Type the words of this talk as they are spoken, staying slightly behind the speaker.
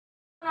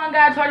Come on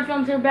guys, Hardy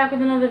Films here, back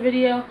with another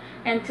video,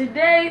 and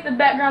today the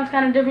background's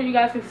kind of different. You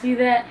guys can see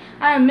that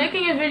I am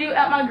making a video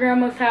at my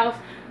grandma's house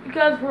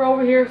because we're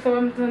over here, so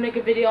I'm just going to make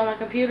a video on my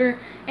computer,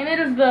 and it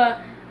is the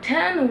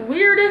 10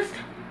 weirdest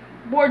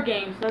board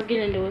games. Let's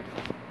get into it.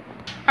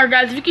 Alright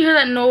guys, if you can hear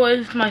that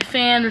noise, my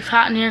fan is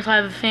hot in here, so I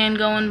have a fan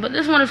going, but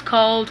this one is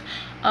called,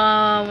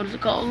 what is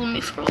it called? Let me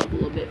scroll up a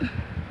little bit.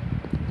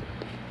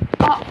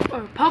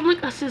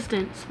 Public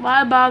Assistance.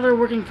 Why bother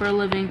working for a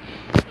living?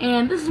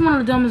 And this is one of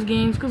the dumbest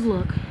games, because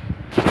look,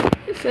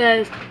 it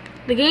says,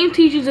 the game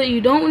teaches that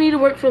you don't need to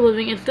work for a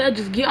living, instead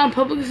just get on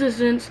public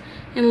assistance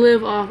and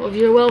live off of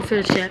your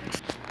welfare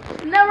checks.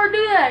 Never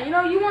do that. You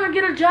know, you want to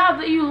get a job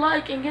that you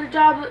like and get a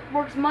job that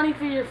works money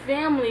for your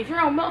family. If you're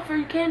on welfare,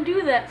 you can't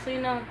do that, so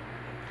you know.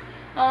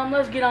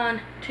 Let's get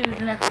on to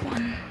the next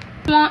one.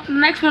 The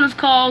next one is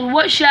called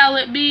What Shall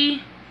It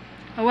Be?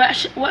 Or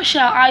What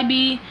Shall I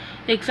Be?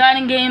 The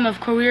exciting game of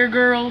career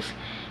girls.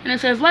 And it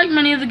says, like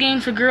many of the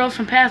games for girls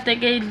from past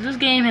decades, this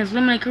game has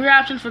limited career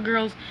options for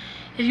girls.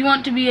 If you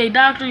want to be a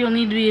doctor, you'll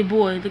need to be a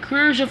boy. The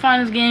careers you'll find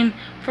in this game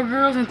for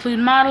girls include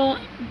model,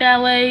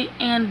 ballet,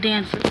 and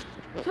dancer.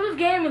 So this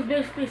game is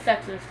basically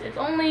sexist. It's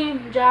only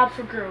jobs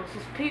for girls.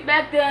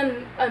 Back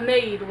then, a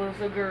maid was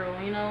a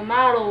girl, you know,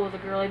 model was a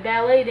girl, a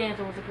ballet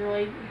dancer was a girl,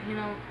 you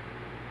know.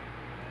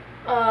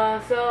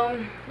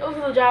 So those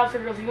are the jobs for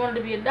girls. If you wanted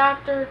to be a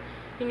doctor,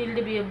 you needed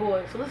to be a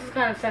boy. So this is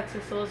kind of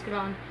sexist, so let's get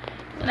on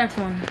to the next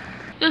one.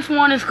 This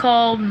one is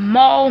called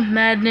Mall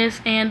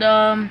Madness,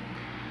 and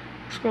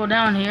scroll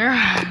down here.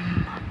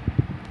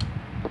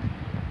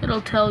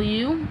 It'll tell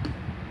you,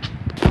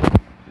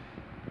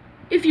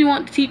 if you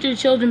want to teach your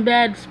children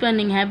bad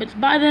spending habits,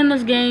 buy them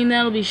this game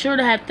that'll be sure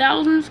to have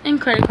thousands in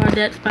credit card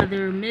debts by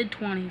their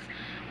mid-20s.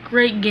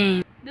 Great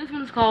game. This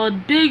one's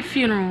called Big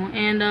Funeral,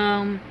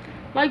 and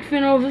like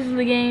funerals, this is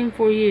the game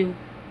for you.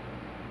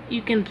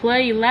 You can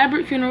play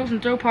elaborate funerals and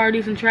throw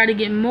parties and try to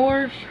get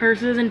more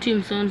hearses and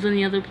tombstones than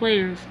the other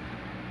players.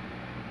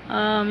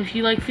 If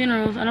you like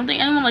funerals, I don't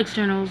think anyone likes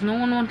funerals. No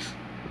one wants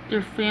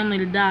their family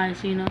to die,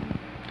 so you know.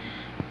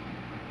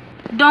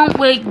 Don't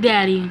Wake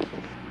Daddy.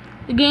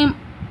 The game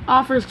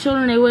offers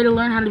children a way to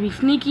learn how to be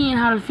sneaky and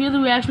how to feel the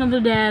reaction of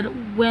their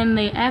dad when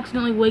they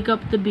accidentally wake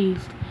up the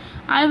beast.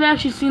 I've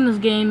actually seen this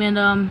game, and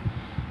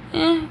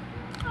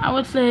I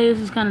would say this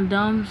is kind of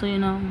dumb, so you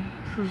know,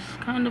 this is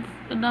kind of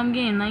a dumb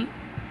game. Like,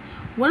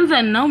 what is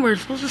that number?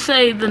 It's supposed to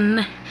say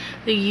the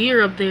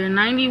year up there,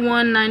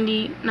 91,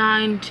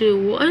 99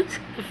 to what?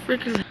 The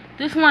frick is that?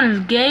 This one is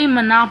Gay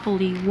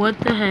Monopoly. What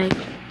the heck?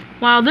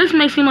 While this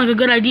may seem like a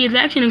good idea, it's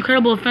actually an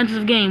incredible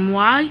offensive game.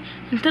 Why?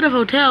 Instead of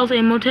hotels,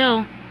 a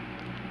motel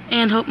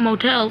and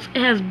motels,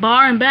 it has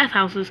bar and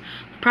bathhouses.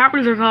 The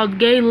properties are called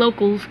gay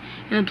locals,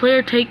 and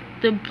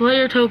the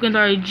player tokens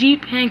are a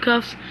Jeep,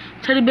 handcuffs,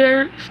 teddy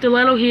bear,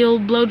 stiletto heel,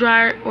 blow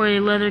dryer, or a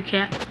leather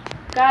cap.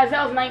 Guys,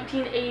 that was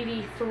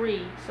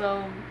 1983,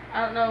 so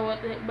I don't know what,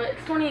 but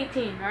it's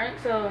 2018, alright?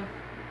 So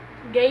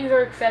gays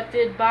are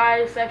accepted,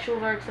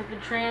 bisexuals are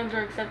accepted, trans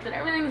are accepted,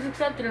 everything is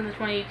accepted in the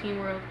 2018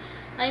 world.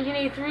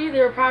 1983, they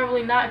were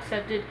probably not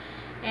accepted,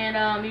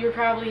 and you were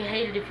probably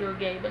hated if you were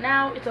gay, but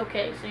now it's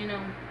okay, so you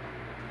know,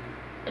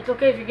 it's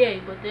okay if you're gay,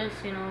 but this,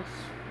 you know,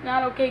 it's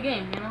not okay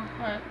game, you know?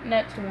 Alright,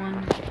 next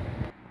one.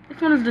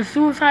 This one is the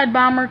Suicide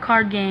Bomber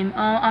card game.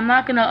 I'm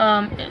not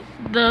gonna,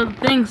 the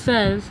thing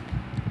says,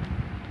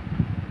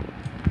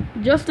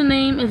 just the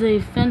name is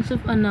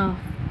offensive enough.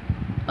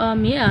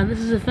 Yeah, this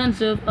is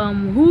offensive.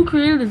 Who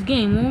created this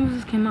game? When was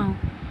this came out?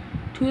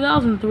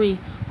 2003.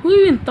 Who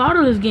even thought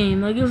of this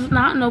game? Like, it's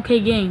not an okay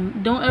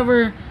game. Don't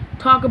ever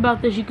talk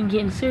about this. You can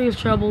get in serious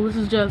trouble. This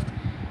is just,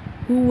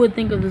 who would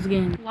think of this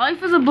game?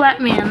 Life as a Black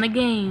Man, the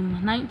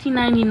game,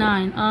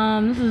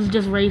 1999. This is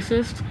just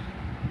racist.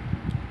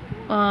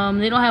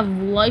 They don't have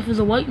life as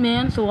a white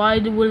man, so why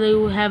would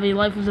they have a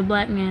life as a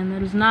black man?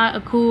 That is not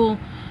a cool,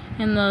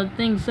 and the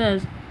thing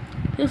says,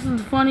 this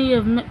is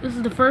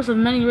the first of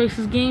many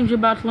racist games you're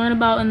about to learn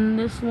about. In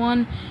this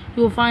one,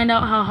 you will find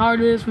out how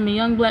hard it is for a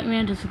young black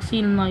man to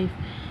succeed in life.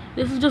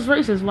 This is just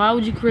racist. Why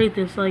would you create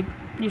this? Like,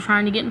 you're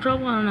trying to get in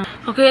trouble? I don't know.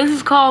 Okay, this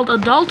is called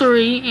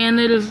Adultery, and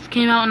it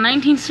came out in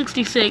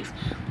 1966.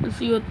 Let's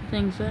see what the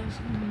thing says.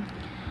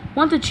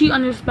 Want to cheat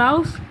on your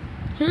spouse?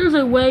 Here's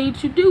a way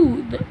to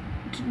do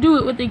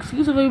it with the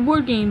excuse of a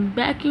board game,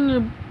 backing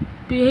your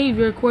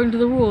behavior according to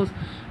the rules.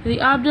 The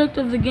object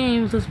of the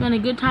game is to spend a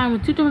good time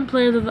with two different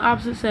players of the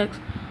opposite sex.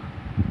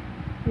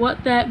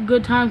 What that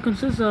good time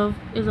consists of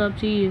is up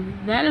to you.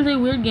 That is a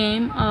weird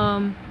game.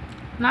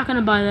 Not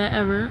gonna buy that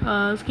ever.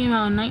 This came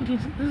out in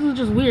This is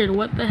just weird.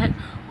 What the heck?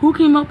 Who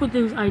came up with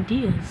these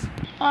ideas?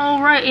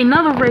 Alright,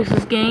 another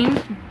racist game.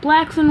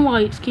 Blacks and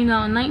Whites came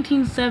out in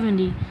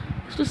 1970.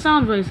 This just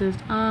sounds racist.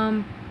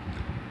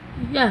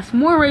 Yes,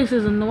 more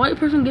racism. The white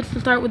person gets to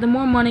start with the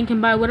more money, can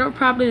buy whatever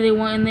property they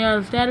want, and they are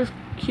the status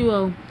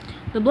quo.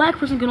 The black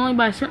person can only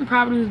buy certain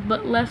properties,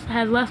 but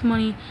has less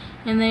money,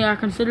 and they are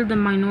considered the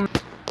minority.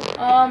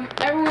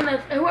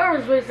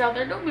 Whoever's racist out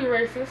there, don't be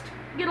racist.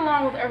 Get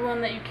along with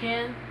everyone that you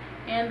can,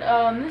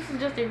 And this is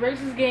just a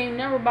racist game.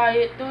 Never buy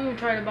it. Don't even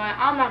try to buy it.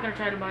 I'm not gonna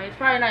try to buy it. It's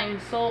probably not even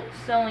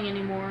selling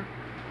anymore.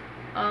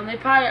 They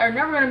probably are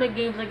never gonna make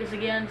games like this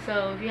again.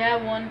 So if you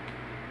have one,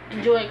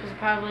 enjoy it, because they're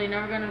probably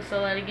never gonna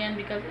sell that again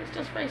because it's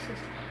just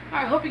racist.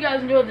 Alright, hope you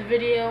guys enjoyed the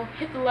video.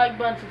 Hit the like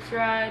button,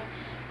 subscribe,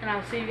 and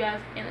I'll see you guys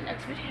in the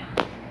next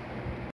video.